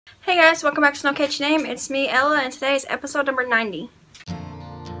Hey guys, welcome back to Catchy Name. It's me, Ella, and today is episode number 90.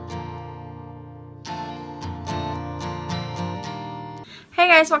 Hey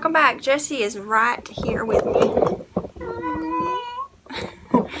guys, welcome back. Jesse is right here with me.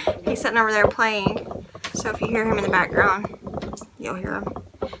 He's sitting over there playing, so if you hear him in the background, you'll hear him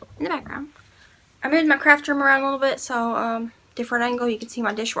in the background. I moved my craft room around a little bit, so different angle. You can see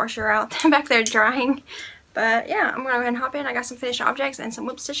my dishwasher out back there drying. But yeah, I'm going to go ahead and hop in. I got some finished objects and some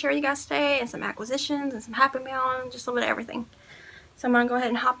whips to share with you guys today, and some acquisitions and some Happy Meal and just a little bit of everything. So I'm going to go ahead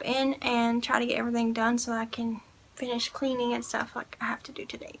and hop in and try to get everything done so I can finish cleaning and stuff like I have to do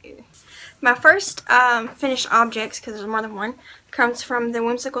today. My first finished objects, because there's more than one, comes from the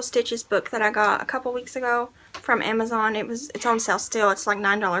Whimsical Stitches book that I got a couple weeks ago from Amazon. It's on sale still. It's like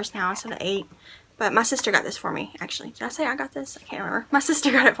 $9 now instead of $8. But my sister got this for me, actually. Did I say I got this? I can't remember. My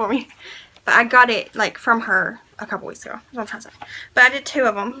sister got it for me. But I got it like from her a couple weeks ago. That's what I'm trying to say. But I did two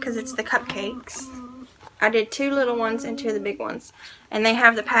of them because it's the cupcakes. I did two little ones and two of the big ones. And they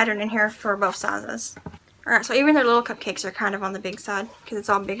have the pattern in here for both sizes. Alright, so even their little cupcakes are kind of on the big side because it's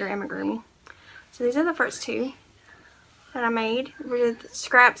all bigger amigurumi. So these are the first two that I made with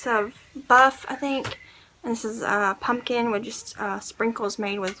scraps of buff, I think. And this is pumpkin with just sprinkles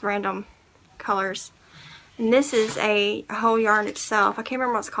made with random colors. And this is a whole yarn itself. I can't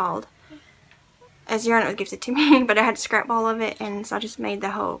remember what it's called. As yarn, it was gifted to me, but I had to scrap all of it, and so I just made the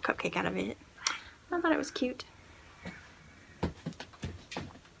whole cupcake out of it. I thought it was cute. And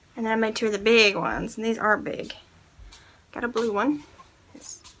then I made two of the big ones, and these are big. Got a blue one.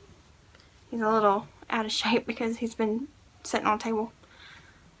 He's a little out of shape because he's been sitting on a table.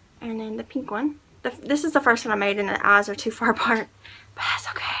 And then the pink one. This is the first one I made, and the eyes are too far apart, but that's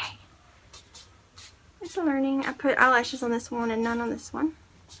okay. It's a learning. I put eyelashes on this one and none on this one.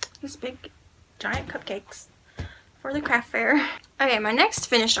 Just big giant cupcakes for the craft fair. Okay, my next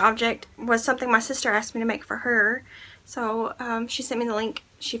finished object was something my sister asked me to make for her. So she sent me the link.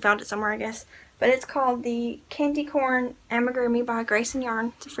 She found it somewhere, I guess. But it's called the Candy Corn Amigurumi by Grace and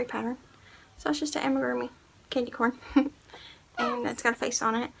Yarn. It's a free pattern. So it's just an amigurumi candy corn. And it's got a face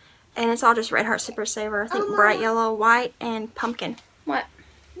on it. And it's all just Red Heart Super Saver. I think bright yellow, white, and pumpkin. What?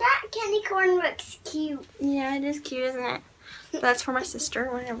 That candy corn looks cute. Yeah, it is cute, isn't it? That's for my sister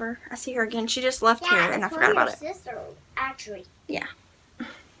whenever I see her again. She just left here and I forgot about it. Sister, actually. Yeah. And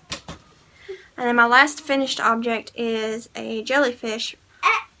then my last finished object is a jellyfish.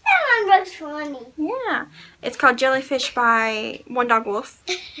 That one looks funny. Yeah. It's called Jellyfish by One Dog Wolf.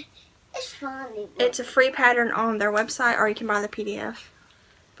 It's funny. It's a free pattern on their website, or you can buy the PDF.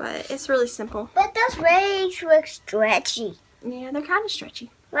 But it's really simple. But those legs look stretchy. Yeah, they're kind of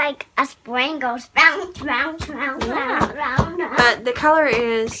stretchy. Like a spring goes bounce, bounce, bounce, bounce, bounce, bounce. But the color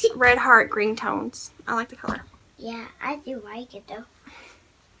is Red Heart green tones. I like the color. Yeah, I do like it though.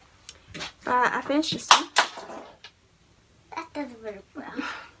 But I finished this one. That doesn't really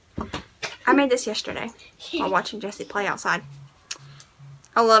well. I made this yesterday while watching Jesse play outside.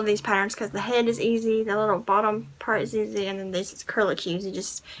 I love these patterns because the head is easy, the little bottom part is easy, and then these curlicues. You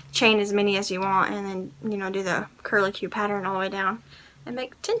just chain as many as you want and then, you know, do the curlicue pattern all the way down and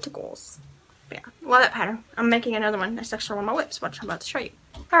make tentacles. But yeah, love that pattern. I'm making another one. That's actually one of my whips, which I'm about to show you.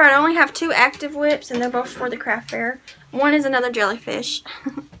 Alright, I only have two active whips, and they're both for the craft fair. One is another jellyfish.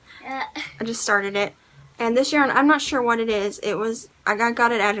 I just started it. And this yarn, I'm not sure what it is. I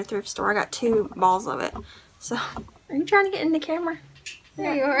got it at a thrift store. I got two balls of it. So, are you trying to get in the camera?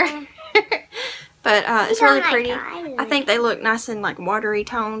 There you are. But it's really pretty. I think they look nice and like watery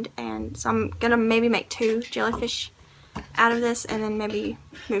toned, and so I'm gonna maybe make two jellyfish out of this, and then maybe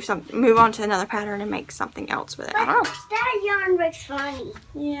move on to another pattern and make something else with it. I don't know. That yarn looks funny.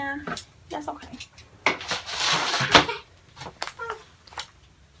 Yeah, that's okay.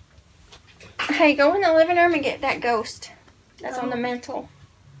 Hey, go in the living room and get that ghost that's on the mantle.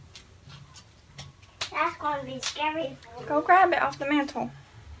 That's going to be scary. Go grab it off the mantle.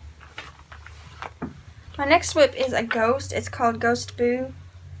 My next whip is a ghost. It's called Ghost Boo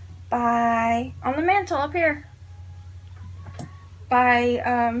by, on the mantle up here. By,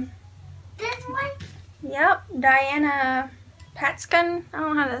 This one? yep, Diana Patskin. I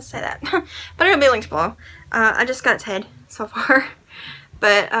don't know how to say that. But it'll be linked below. I just got its head so far.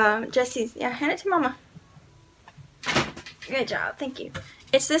 But Jesse's, yeah, hand it to Mama. Good job, thank you.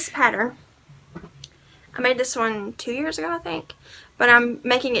 It's this pattern. I made this one 2 years ago, I think. But I'm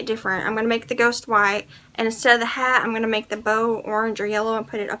making it different. I'm going to make the ghost white. And instead of the hat, I'm going to make the bow orange or yellow and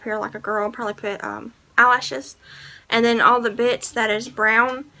put it up here like a girl. I'll probably put eyelashes. And then all the bits that is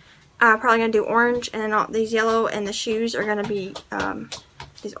brown, I'm probably going to do orange. And then all these yellow and the shoes are going to be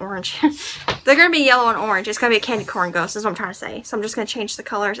these orange. They're going to be yellow and orange. It's going to be a candy corn ghost is what I'm trying to say. So I'm just going to change the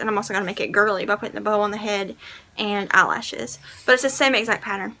colors, and I'm also going to make it girly by putting the bow on the head and eyelashes. But it's the same exact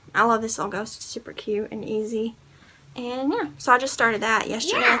pattern. I love this little ghost. It's super cute and easy. And yeah, so I just started that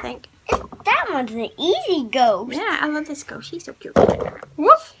yesterday, I think. That one's an easy ghost. Yeah, I love this ghost. He's so cute.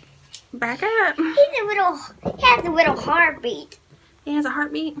 Woof! Back up. He has a little heartbeat. He has a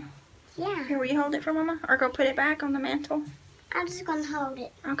heartbeat? Yeah. Here, will you hold it for Mama? Or go put it back on the mantle? I'm just going to hold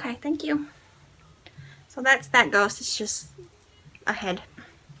it. Okay, thank you. So that's that ghost. It's just a head.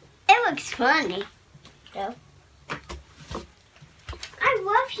 It looks funny, though. I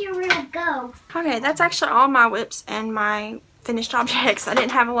love your little ghost. Okay, that's actually all my whips and my finished objects. I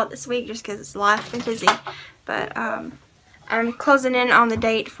didn't have a lot this week just because life been busy. But I'm closing in on the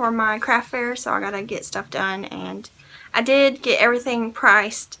date for my craft fair, so I gotta get stuff done. And I did get everything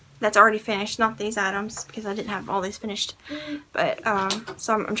priced that's already finished, not these items because I didn't have all these finished. But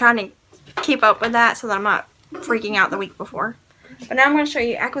so I'm trying to keep up with that so that I'm not freaking out the week before. But now I'm going to show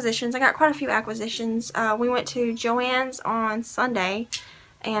you acquisitions. I got quite a few acquisitions. We went to Joann's on Sunday,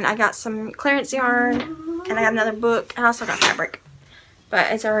 and I got some clearance yarn, and I got another book. I also got fabric,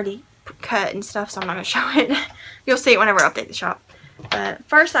 but it's already cut and stuff, so I'm not going to show it. You'll see it whenever I update the shop. But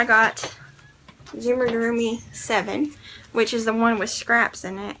first I got Zoomergurumi 7, which is the one with scraps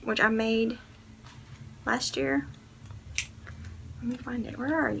in it, which I made last year. Let me find it.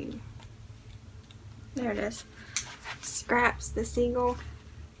 Where are you? There it is. Scraps, the seagull.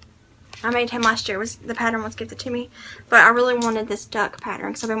 I made him last year. The pattern was gifted to me, but I really wanted this duck pattern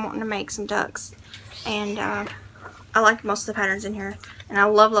because I've been wanting to make some ducks, and I like most of the patterns in here, and I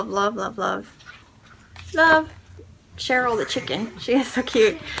love Cheryl the chicken. She is so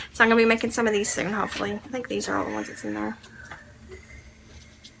cute. So I'm gonna be making some of these soon, hopefully. I think these are all the ones that's in there.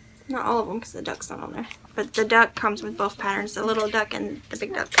 Not all of them because the duck's not on there, but the duck comes with both patterns, the little duck and the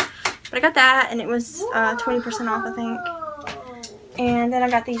big duck. But I got that, and it was 20% off, I think. And then I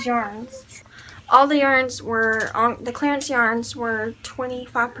got these yarns. All the yarns were on the clearance. Yarns were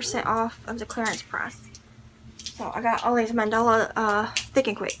 25% off of the clearance price. So I got all these mandala thick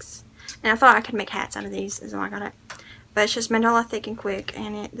and quicks, and I thought I could make hats out of these, is why I got it. But it's just mandala thick and quick,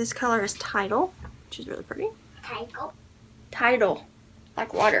 and this color is Tidal, which is really pretty. Tidal,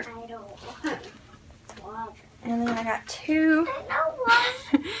 like water. And then I got two.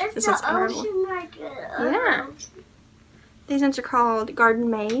 It's this the ocean right there. Yeah. These ones are called Garden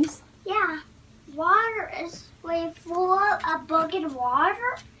Maze. Yeah. Water is way full of a bucket of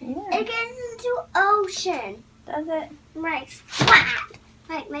water. Yeah. It gets into ocean. Does it? Makes splat.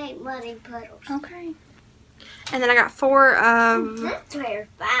 Like make muddy puddles. Okay. And then I got 4 of This where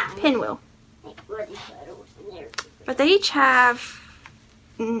found. pinwheel. Make muddy puddles and everything. But they each have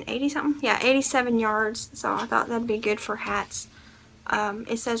 80 something? Yeah, 87 yards. So I thought that'd be good for hats.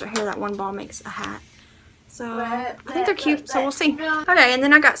 It says right here that one ball makes a hat. So I think they're cute, so we'll see. Okay, and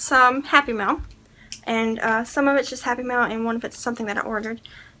then I got some Happy Mail. And some of it's just Happy Mail, and one of it's something that I ordered.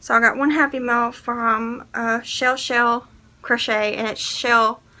 So I got one Happy Mail from Shell Crochet, and it's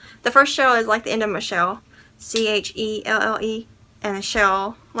shell. The first shell is like the end of a shell. C-H-E-L-L-E. And the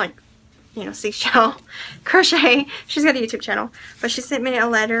shell, like, you know, seashell crochet. She's got a YouTube channel, but she sent me a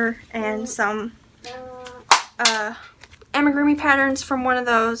letter and some amigurumi patterns from one of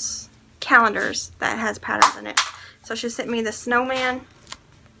those calendars that has patterns in it. So she sent me the snowman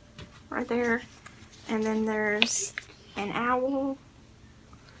right there, and then there's an owl,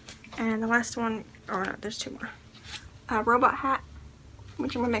 and the last one, oh no, there's 2 more. A robot hat,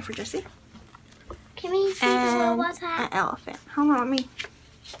 which I'm gonna make for Jessie. Can we see the And robot hat? an elephant. Hold on, let me.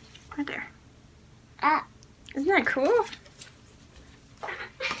 Right there. Isn't that cool?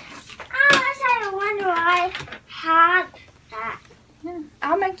 I wonder why I had that. Yeah.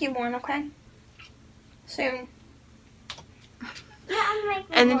 I'll make you one, okay? Soon. Yeah, I'm making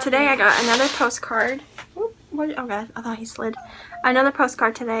And then one today I now. got another postcard. Oop, what, oh god, I thought he slid. Another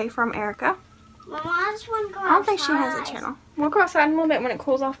postcard today from Erica. Mama, I just want to go I don't think she outside. has a channel. We'll go outside in a little bit when it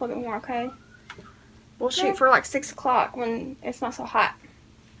cools off a little bit more, okay? We'll shoot for like 6 o'clock when it's not so hot.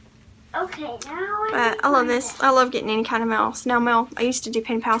 Okay, now But I love this. I love getting any kind of mail. Snail mail. I used to do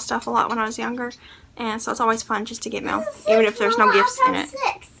pen pal stuff a lot when I was younger. And so it's always fun just to get mail. Even if there's no gifts in it.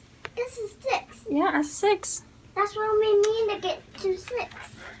 6. This is 6. Yeah, that's 6. That's what we mean to get to 6.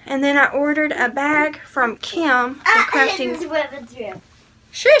 And then I ordered a bag from Kim, the crafting... This is what it's real.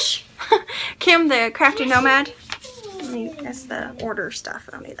 Shush! Kim, the crafty nomad. That's the order stuff.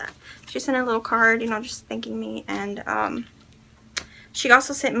 I don't need that. She sent a little card, you know, just thanking me. And she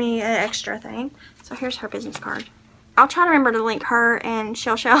also sent me an extra thing. So here's her business card. I'll try to remember to link her and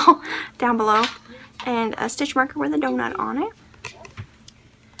Shell down below. And a stitch marker with a donut on it.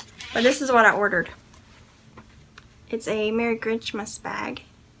 But this is what I ordered. It's a Merry Grinchmas bag.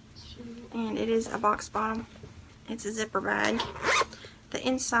 And it is a box bottom. It's a zipper bag. The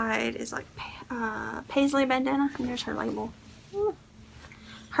inside is like paisley bandana. And there's her label.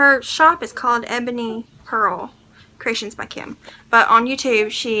 Her shop is called Ebony Pearl Creations by Kim. But on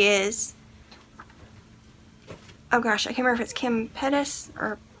YouTube she is... Oh gosh, I can't remember if it's Kim Pettis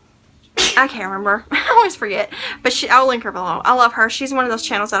or... I can't remember. I always forget. But I'll link her below. I love her. She's one of those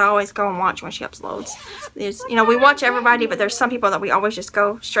channels that I always go and watch when she uploads. There's, you know, we watch everybody, but there's some people that we always just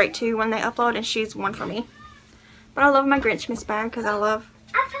go straight to when they upload, and she's one for me. But I love my Grinchmas bag because I love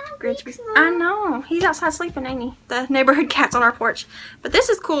Grinchmas. I know. He's outside sleeping, ain't he? The neighborhood cat's on our porch. But this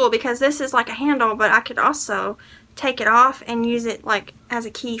is cool because this is like a handle, but I could also take it off and use it like as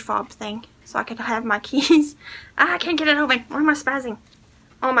a key fob thing. So I could have my keys. I can't get it open. Why am I spazzing?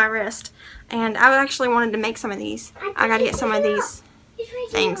 On my wrist. And I actually wanted to make some of these. I gotta get some of these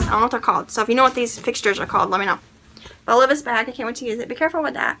things. I don't know what they're called. So if you know what these fixtures are called, let me know. But I love this bag. I can't wait to use it. Be careful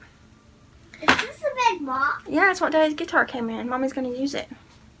with that. Is this a big box? Yeah, that's what Daddy's guitar came in. Mommy's gonna use it.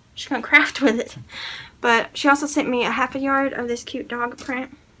 She's gonna craft with it. But she also sent me a ½ yard of this cute dog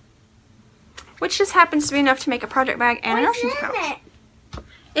print, which just happens to be enough to make a project bag and an ocean pouch.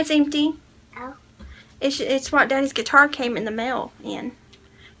 It's empty. Oh. It's what Daddy's guitar came in the mail in.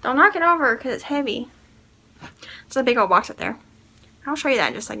 Don't knock it over because it's heavy. It's a big old box up there. I'll show you that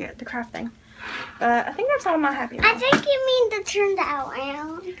in just a second, the craft thing. But I think that's all my happy I think you mean to turn that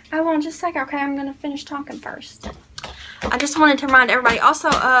around. I will in just a second. Okay, I'm going to finish talking first. I just wanted to remind everybody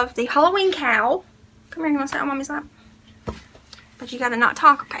also of the Halloween cow. Come here, you want to sit on Mommy's lap? But you got to not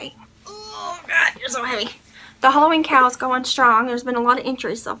talk, okay? Oh, God, you're so heavy. The Halloween cow is going strong. There's been a lot of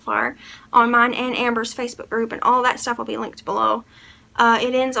entries so far on mine and Amber's Facebook group, and all that stuff will be linked below.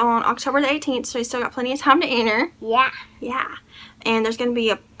 It ends on October the 18th, so you still got plenty of time to enter. Yeah. Yeah. And there's going to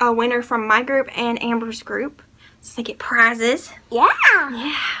be a winner from my group and Amber's group. So they get prizes. Yeah.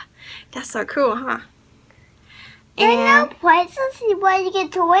 Yeah. That's so cool, huh? There's no prizes where you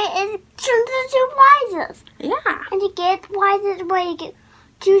get toy. It turns into prizes. Yeah. And you get prizes where you get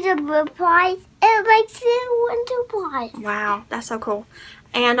choose a prize. It makes it into prize. Wow. That's so cool.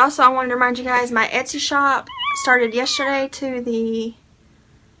 And also I wanted to remind you guys, my Etsy shop started yesterday to the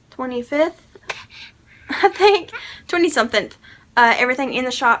 25th, I think, 20-something. Everything in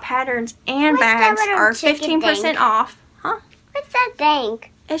the shop, patterns and bags, are 15% off. Huh? What's that thing?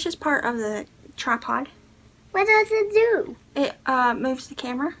 It's just part of the tripod. What does it do? It moves the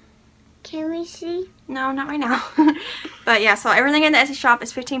camera. Can we see? No, not right now. But yeah, so everything in the Etsy shop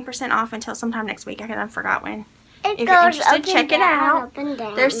is 15% off until sometime next week. I forgot when. It If goes you're interested, up check it and down, out. up and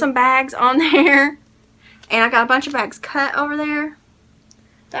down. There's some bags on there. And I got a bunch of bags cut over there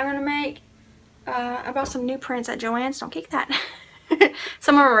that I'm going to make. I bought some new prints at Joann's. Don't kick that.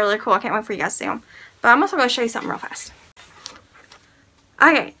 Some of them are really cool. I can't wait for you guys to see them. But I'm also going to show you something real fast.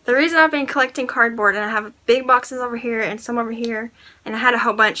 Okay, the reason I've been collecting cardboard, and I have big boxes over here and some over here, and I had a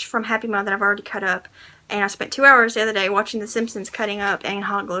whole bunch from Happy Mail that I've already cut up, and I spent 2 hours the other day watching The Simpsons cutting up and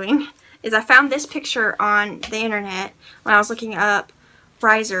hot gluing, is I found this picture on the internet when I was looking up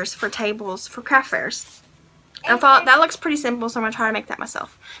risers for tables for craft fairs. And I thought that looks pretty simple, so I'm going to try to make that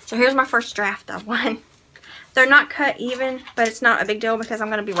myself. So here's my first draft of one. They're not cut even, but it's not a big deal because I'm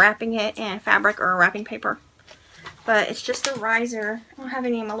going to be wrapping it in fabric or wrapping paper. But it's just a riser. I don't have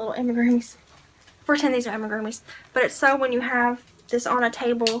any of my little amigurumis. Pretend these are amigurumis. But it's so when you have this on a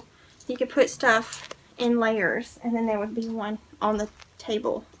table, you can put stuff in layers, and then there would be one on the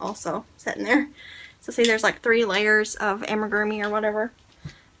table also sitting there. So see, there's like 3 layers of amigurumi or whatever.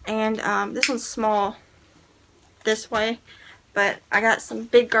 And this one's small this way. But I got some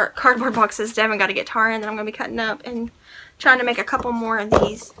big cardboard boxes Devin got a guitar in that I'm going to be cutting up and trying to make a couple more of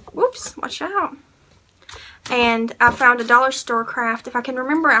these. Whoops, watch out. And I found a dollar store craft. If I can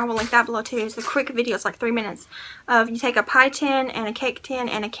remember, I will link that below too. It's a quick video. It's like 3 minutes. You take a pie tin and a cake tin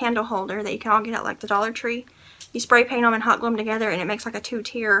and a candle holder that you can all get at like the Dollar Tree. You spray paint them and hot glue them together, and it makes like a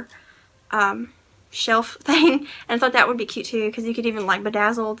 2-tier shelf thing. And I thought that would be cute too, because you could even like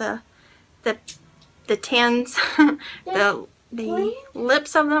bedazzle the tins, the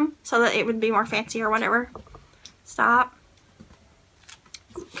lips of them, so that it would be more fancy or whatever. Stop.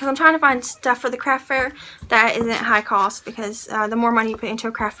 Because I'm trying to find stuff for the craft fair that isn't high cost, because the more money you put into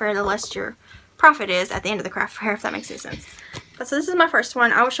a craft fair, the less your profit is at the end of the craft fair, if that makes any sense. But so this is my first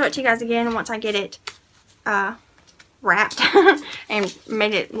one. I will show it to you guys again once I get it wrapped and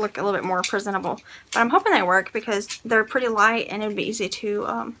made it look a little bit more presentable. But I'm hoping they work because they're pretty light and it would be easy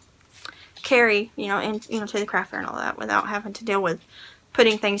to carry, to the craft fair and all that without having to deal with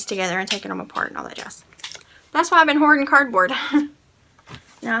putting things together and taking them apart and all that jazz. That's why I've been hoarding cardboard.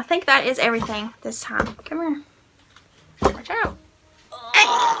 Now I think that is everything this time. Come here. Watch out.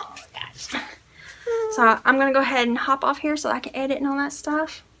 Oh, gosh. So I'm going to go ahead and hop off here so I can edit and all that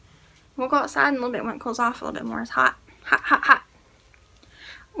stuff. We'll go outside in a little bit when it cools off a little bit more. It's hot. Hot, hot, hot.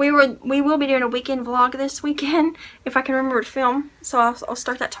 We will be doing a weekend vlog this weekend if I can remember to film. So I'll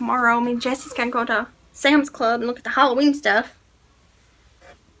start that tomorrow. Me and Jesse's going to go to Sam's Club and look at the Halloween stuff.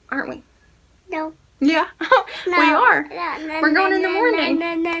 Aren't we? No. Yeah, we are. We're going in the morning.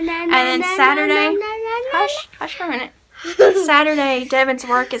 And then Saturday, hush for a minute. Saturday, Devin's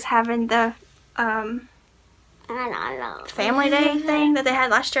work is having the family day thing that they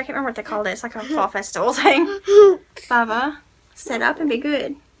had last year. I can't remember what they called it. It's like a fall festival thing. Baba, set up and be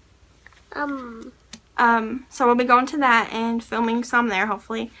good. So we'll be going to that and filming some there,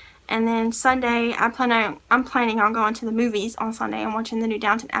 hopefully. And then Sunday, I'm planning on going to the movies on Sunday and watching the new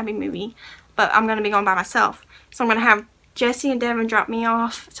Downton Abbey movie. But I'm going to be going by myself. So I'm going to have Jesse and Devin drop me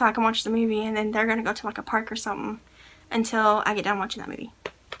off so I can watch the movie. And then they're going to go to like a park or something until I get done watching that movie.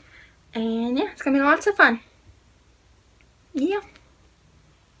 And yeah, it's going to be lots of fun. Yeah.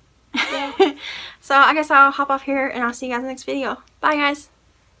 So I guess I'll hop off here and I'll see you guys in the next video. Bye guys.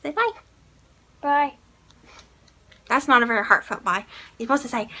 Say bye. Bye. That's not a very heartfelt bye. You're supposed to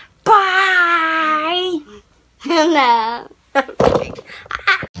say bye. No. Okay.